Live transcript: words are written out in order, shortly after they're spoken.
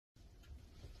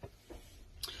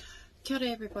Kia ora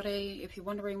everybody. If you're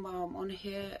wondering why I'm on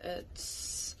here,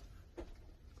 it's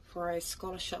for a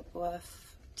scholarship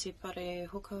with Te Pare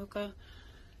Huka Huka,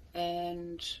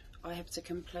 and I have to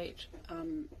complete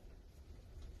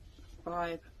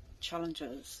 5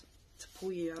 challenges to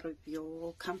pull you out of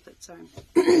your comfort zone.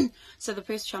 So the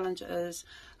first challenge is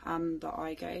the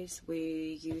eye gaze, where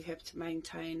you have to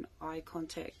maintain eye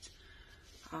contact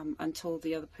until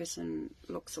the other person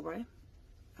looks away,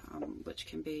 which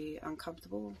can be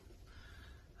uncomfortable.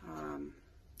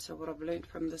 So what I've learned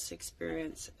from this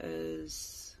experience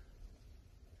is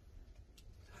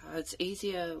it's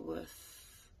easier with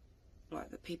like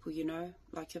the people you know,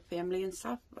 like your family and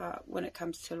stuff. When it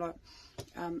comes to like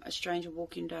a stranger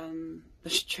walking down the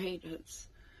street, it's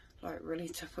like really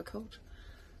difficult.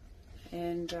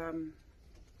 And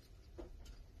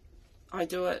I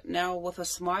do it now with a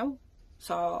smile,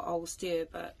 so I'll stare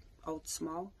but I'll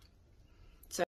smile.